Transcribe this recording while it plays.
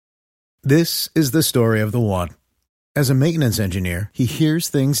This is the story of the one. As a maintenance engineer, he hears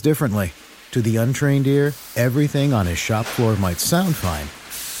things differently. To the untrained ear, everything on his shop floor might sound fine,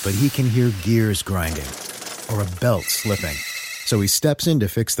 but he can hear gears grinding or a belt slipping. So he steps in to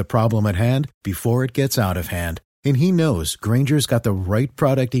fix the problem at hand before it gets out of hand. And he knows Grainger's got the right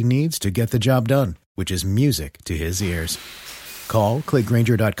product he needs to get the job done, which is music to his ears. Call, click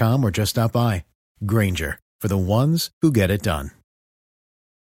Grainger.com, or just stop by. Grainger, for the ones who get it done.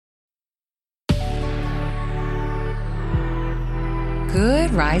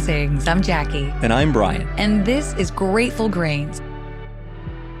 Good risings. I'm Jackie. And I'm Brian. And this is Grateful Grains.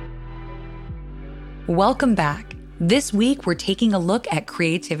 Welcome back. This week, we're taking a look at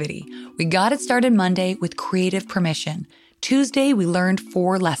creativity. We got it started Monday with creative permission. Tuesday, we learned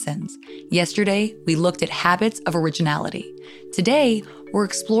 4 lessons. Yesterday, we looked at habits of originality. Today, we're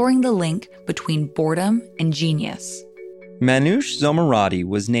exploring the link between boredom and genius. Manoush Zomorodi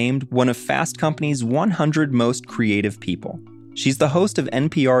was named one of Fast Company's 100 most creative people. She's the host of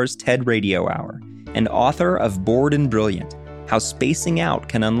NPR's TED Radio Hour and author of Bored and Brilliant: How Spacing Out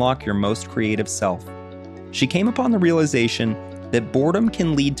Can Unlock Your Most Creative Self. She came upon the realization that boredom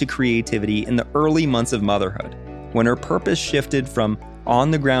can lead to creativity in the early months of motherhood, when her purpose shifted from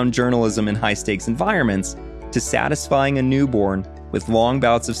on-the-ground journalism in high-stakes environments to satisfying a newborn with long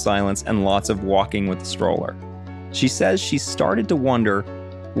bouts of silence and lots of walking with a stroller. She says she started to wonder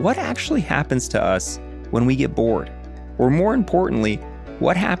what actually happens to us when we get bored. Or more importantly,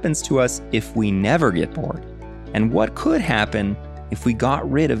 what happens to us if we never get bored? And what could happen if we got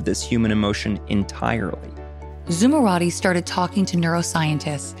rid of this human emotion entirely? Zomorodi started talking to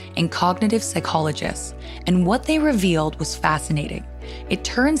neuroscientists and cognitive psychologists, and what they revealed was fascinating. It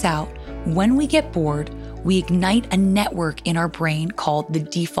turns out, when we get bored, we ignite a network in our brain called the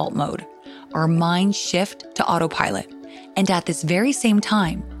default mode. Our minds shift to autopilot, and at this very same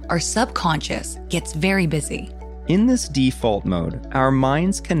time, our subconscious gets very busy. In this default mode, our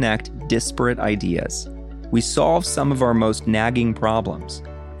minds connect disparate ideas. We solve some of our most nagging problems,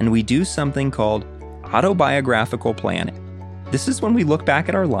 and we do something called autobiographical planning. This is when we look back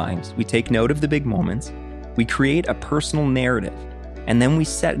at our lives, we take note of the big moments, we create a personal narrative, and then we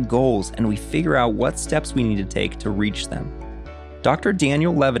set goals and we figure out what steps we need to take to reach them. Dr.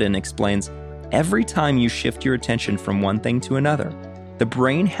 Daniel Levitin explains, every time you shift your attention from one thing to another, the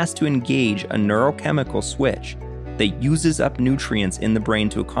brain has to engage a neurochemical switch that uses up nutrients in the brain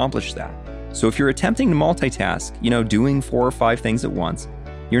to accomplish that. So if you're attempting to multitask, doing 4 or 5 things at once,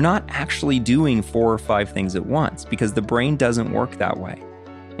 you're not actually doing 4 or 5 things at once because the brain doesn't work that way.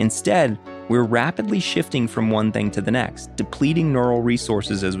 Instead, we're rapidly shifting from one thing to the next, depleting neural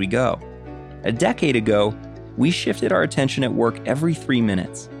resources as we go. A decade ago, we shifted our attention at work every 3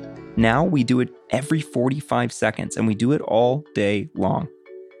 minutes. Now we do it every 45 seconds, and we do it all day long.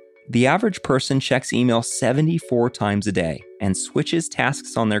 The average person checks email 74 times a day and switches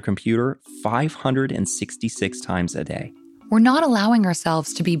tasks on their computer 566 times a day. We're not allowing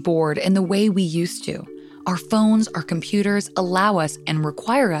ourselves to be bored in the way we used to. Our phones, our computers allow us and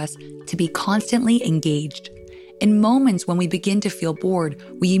require us to be constantly engaged. In moments when we begin to feel bored,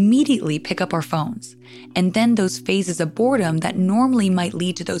 we immediately pick up our phones. And then those phases of boredom that normally might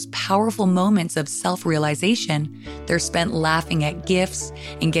lead to those powerful moments of self-realization, they're spent laughing at GIFs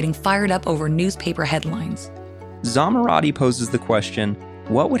and getting fired up over newspaper headlines. Zomorodi poses the question,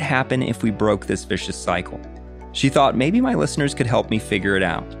 what would happen if we broke this vicious cycle? She thought maybe my listeners could help me figure it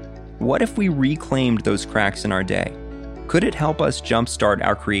out. What if we reclaimed those cracks in our day? Could it help us jumpstart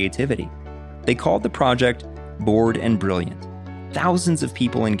our creativity? They called the project Bored and Brilliant. Thousands of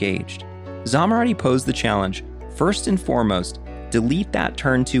people engaged. Zomorodi posed the challenge, first and foremost, delete that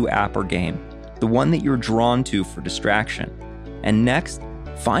Turn To app or game, the one that you're drawn to for distraction. And next,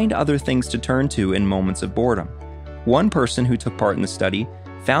 find other things to turn to in moments of boredom. One person who took part in the study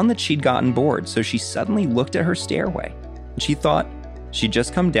found that she'd gotten bored, so she suddenly looked at her stairway. And she thought she'd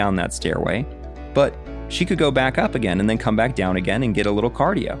just come down that stairway, but she could go back up again and then come back down again and get a little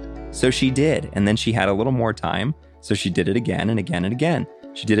cardio. So she did, and then she had a little more time, so she did it again and again and again.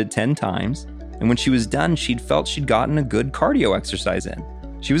 She did it 10 times, and when she was done, she'd felt she'd gotten a good cardio exercise in.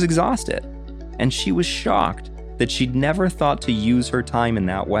 She was exhausted, and she was shocked that she'd never thought to use her time in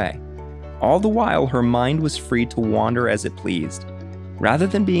that way. All the while, her mind was free to wander as it pleased, rather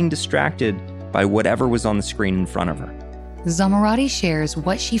than being distracted by whatever was on the screen in front of her. Zomorodi shares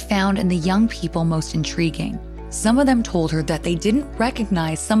what she found in the young people most intriguing. Some of them told her that they didn't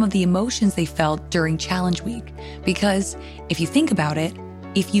recognize some of the emotions they felt during Challenge Week, because if you think about it,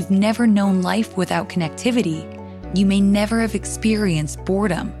 if you've never known life without connectivity, you may never have experienced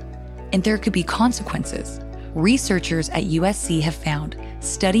boredom, and there could be consequences. Researchers at USC have found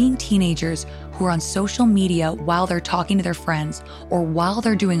studying teenagers who are on social media while they're talking to their friends or while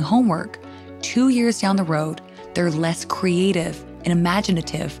they're doing homework, 2 years down the road, they're less creative and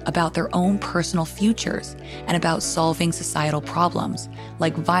imaginative about their own personal futures and about solving societal problems,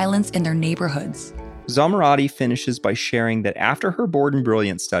 like violence in their neighborhoods. Zamarati finishes by sharing that after her Bored and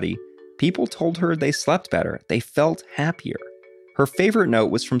Brilliant study, people told her they slept better, they felt happier. Her favorite note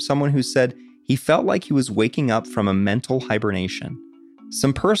was from someone who said he felt like he was waking up from a mental hibernation.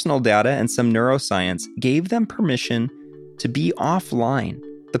 Some personal data and some neuroscience gave them permission to be offline.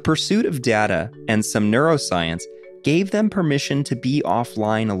 The pursuit of data and some neuroscience gave them permission to be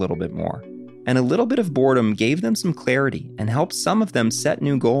offline a little bit more. And a little bit of boredom gave them some clarity and helped some of them set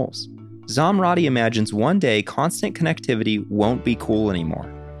new goals. Zamarati imagines one day constant connectivity won't be cool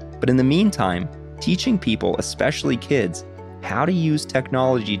anymore. But in the meantime, teaching people, especially kids, how to use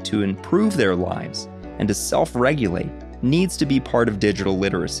technology to improve their lives and to self-regulate needs to be part of digital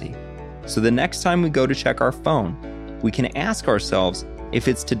literacy. So the next time we go to check our phone, we can ask ourselves if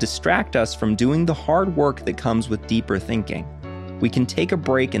it's to distract us from doing the hard work that comes with deeper thinking. We can take a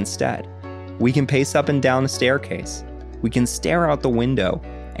break instead. We can pace up and down a staircase. We can stare out the window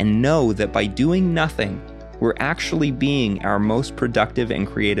and know that by doing nothing, we're actually being our most productive and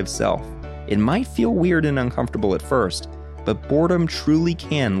creative self. It might feel weird and uncomfortable at first, but boredom truly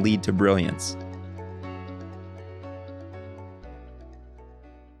can lead to brilliance.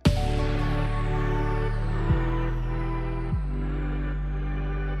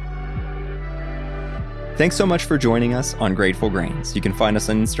 Thanks so much for joining us on Grateful Grains. You can find us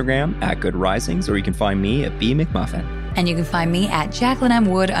on Instagram at Good Risings, or you can find me at B McMuffin. And you can find me at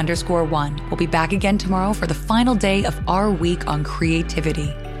JacquelineMWood_1. We'll be back again tomorrow for the final day of our week on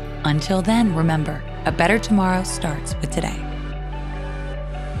creativity. Until then, remember, a better tomorrow starts with today.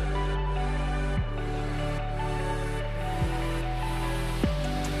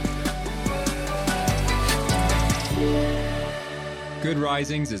 Good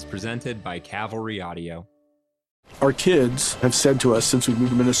Risings is presented by Cavalry Audio. Our kids have said to us since we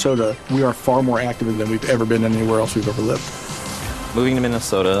moved to Minnesota, we are far more active than we've ever been anywhere else we've ever lived. Moving to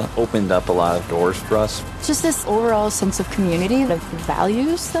Minnesota opened up a lot of doors for us. Just this overall sense of community, the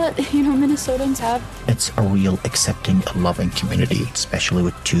values that, Minnesotans have. It's a real accepting, loving community, especially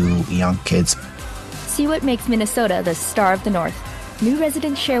with 2 young kids. See what makes Minnesota the star of the North. New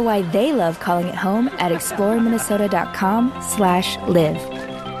residents share why they love calling it home at exploreminnesota.com/live.